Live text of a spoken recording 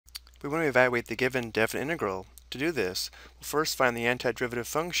We want to evaluate the given definite integral. To do this, we'll first find the antiderivative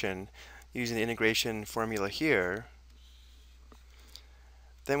function using the integration formula here.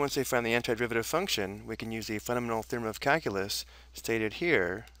 Then once we find the antiderivative function, we can use the fundamental theorem of calculus stated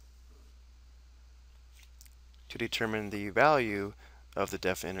here to determine the value of the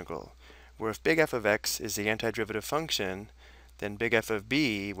definite integral, where if big F of x is the antiderivative function, then big F of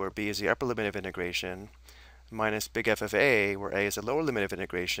b, where b is the upper limit of integration, minus big F of a, where a is the lower limit of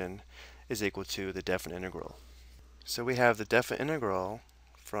integration, is equal to the definite integral. So we have the definite integral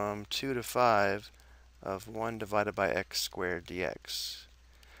from 2 to 5 of 1 divided by x squared dx.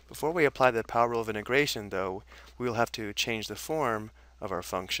 Before we apply the power rule of integration, though, we will have to change the form of our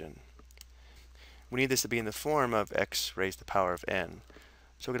function. We need this to be in the form of x raised to the power of n.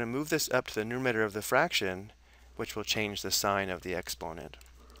 So we're going to move this up to the numerator of the fraction, which will change the sign of the exponent.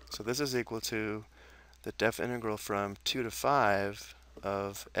 So this is equal to the definite integral from 2 to 5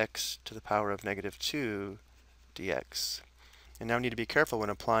 of x to the power of negative 2 dx. And now we need to be careful when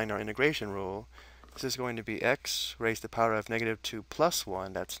applying our integration rule. This is going to be x raised to the power of negative 2 plus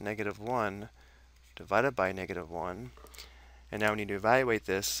 1, that's negative 1 divided by negative 1. And now we need to evaluate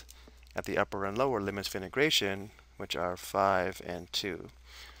this at the upper and lower limits of integration, which are 5 and 2.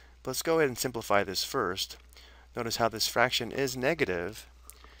 But let's go ahead and simplify this first. Notice how this fraction is negative.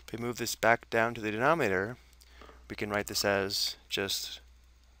 If we move this back down to the denominator, we can write this as just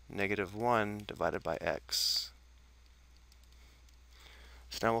negative 1 divided by x.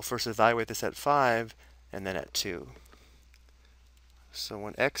 So now we'll first evaluate this at 5 and then at 2. So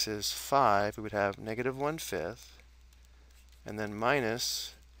when x is 5, we would have negative 1/5, and then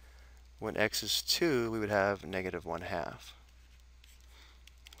minus, when x is 2, we would have negative 1/2.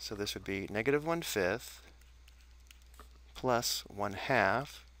 So this would be negative 1/5 plus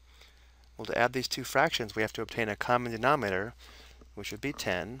 1/2. Well, to add these two fractions, we have to obtain a common denominator, which would be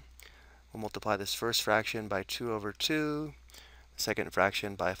 10. We'll multiply this first fraction by 2 over 2, the second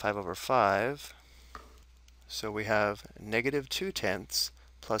fraction by 5 over 5. So we have negative 2/10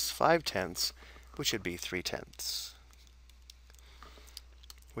 plus 5/10, which would be 3/10,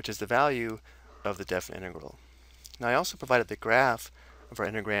 which is the value of the definite integral. Now I also provided the graph of our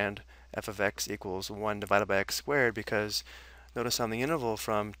integrand f of x equals 1 divided by x squared because notice on the interval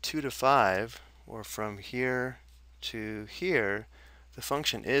from 2 to 5, or from here to here, the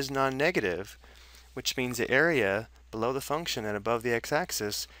function is non-negative, which means the area below the function and above the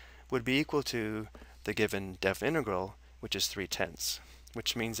x-axis would be equal to the given definite integral, which is 3/10,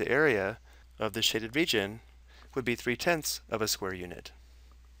 which means the area of the shaded region would be 3/10 of a square unit.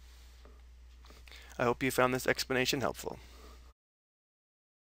 I hope you found this explanation helpful.